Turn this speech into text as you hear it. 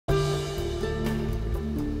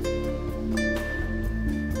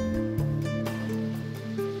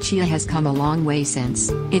Chia has come a long way since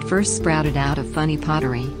it first sprouted out of funny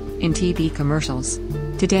pottery in TV commercials.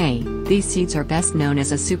 Today, these seeds are best known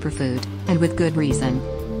as a superfood, and with good reason.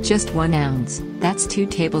 Just 1 ounce, that's 2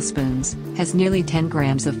 tablespoons, has nearly 10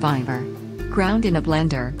 grams of fiber. Ground in a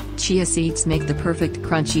blender, chia seeds make the perfect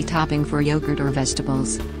crunchy topping for yogurt or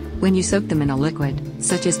vegetables. When you soak them in a liquid,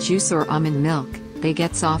 such as juice or almond milk, they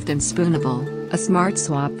get soft and spoonable, a smart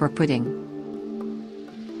swap for pudding.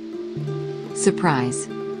 Surprise!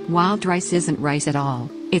 Wild rice isn't rice at all,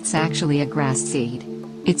 it's actually a grass seed.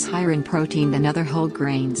 It's higher in protein than other whole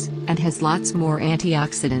grains, and has lots more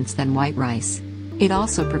antioxidants than white rice. It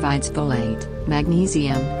also provides folate,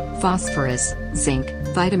 magnesium, phosphorus, zinc,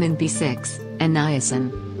 vitamin B6, and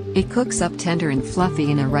niacin. It cooks up tender and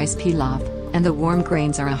fluffy in a rice pilaf, and the warm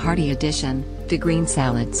grains are a hearty addition to green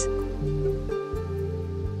salads.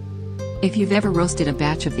 If you've ever roasted a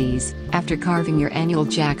batch of these, after carving your annual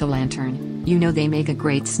jack-o'-lantern, you know they make a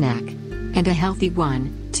great snack. And a healthy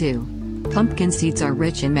one, too. Pumpkin seeds are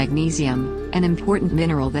rich in magnesium, an important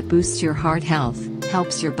mineral that boosts your heart health,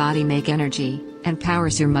 helps your body make energy, and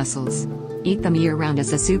powers your muscles. Eat them year-round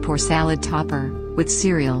as a soup or salad topper, with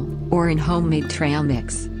cereal, or in homemade trail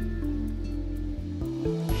mix.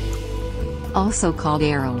 Also called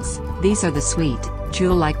arrows, these are the sweet,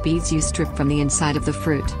 jewel-like beads you strip from the inside of the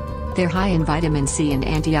fruit. They're high in vitamin C and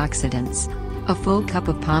antioxidants. A full cup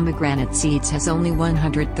of pomegranate seeds has only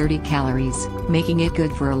 130 calories, making it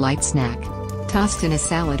good for a light snack. Tossed in a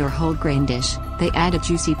salad or whole grain dish, they add a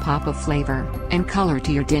juicy pop of flavor and color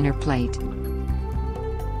to your dinner plate.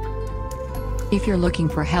 If you're looking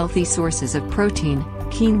for healthy sources of protein,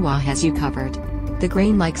 quinoa has you covered. The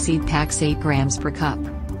grain-like seed packs 8 grams per cup.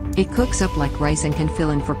 It cooks up like rice and can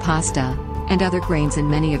fill in for pasta and other grains in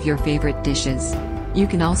many of your favorite dishes. You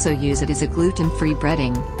can also use it as a gluten-free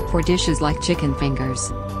breading for dishes like chicken fingers.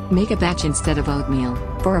 Make a batch instead of oatmeal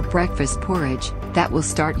for a breakfast porridge that will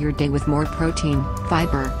start your day with more protein,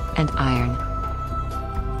 fiber, and iron.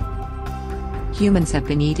 Humans have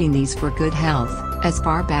been eating these for good health as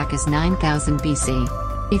far back as 9000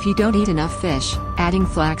 BC. If you don't eat enough fish, adding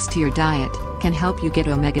flax to your diet can help you get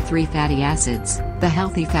omega-3 fatty acids, the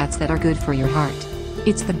healthy fats that are good for your heart.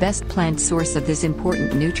 It's the best plant source of this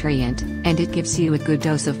important nutrient, and it gives you a good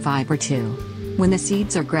dose of fiber too. When the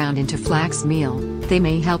seeds are ground into flax meal, they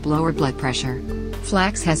may help lower blood pressure.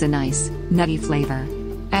 Flax has a nice, nutty flavor.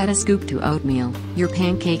 Add a scoop to oatmeal, your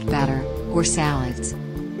pancake batter, or salads.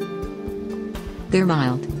 Their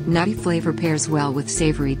mild, nutty flavor pairs well with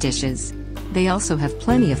savory dishes. They also have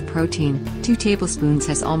plenty of protein, 2 tablespoons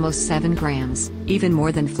has almost 7 grams, even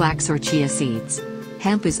more than flax or chia seeds.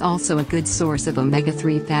 Hemp is also a good source of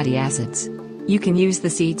omega-3 fatty acids. You can use the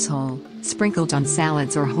seeds whole, sprinkled on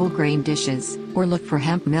salads or whole grain dishes, or look for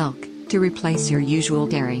hemp milk to replace your usual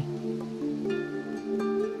dairy.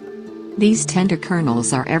 These tender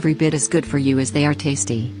kernels are every bit as good for you as they are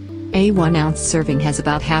tasty. A 1 ounce serving has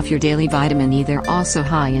about half your daily vitamin E. They're also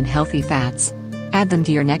high in healthy fats. Add them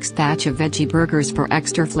to your next batch of veggie burgers for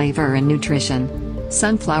extra flavor and nutrition.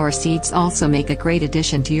 Sunflower seeds also make a great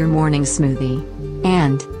addition to your morning smoothie.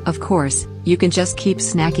 And, of course, you can just keep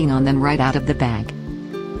snacking on them right out of the bag.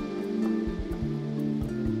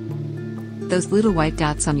 Those little white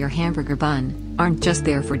dots on your hamburger bun aren't just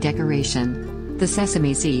there for decoration. The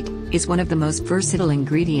sesame seed is one of the most versatile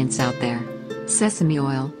ingredients out there. Sesame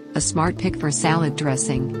oil, a smart pick for salad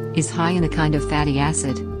dressing, is high in a kind of fatty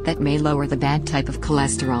acid that may lower the bad type of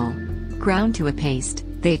cholesterol. Ground to a paste,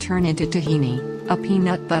 they turn into tahini, a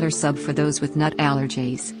peanut butter sub for those with nut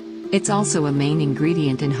allergies. It's also a main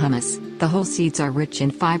ingredient in hummus. The whole seeds are rich in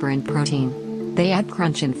fiber and protein. They add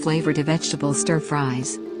crunch and flavor to vegetable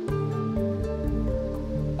stir-fries,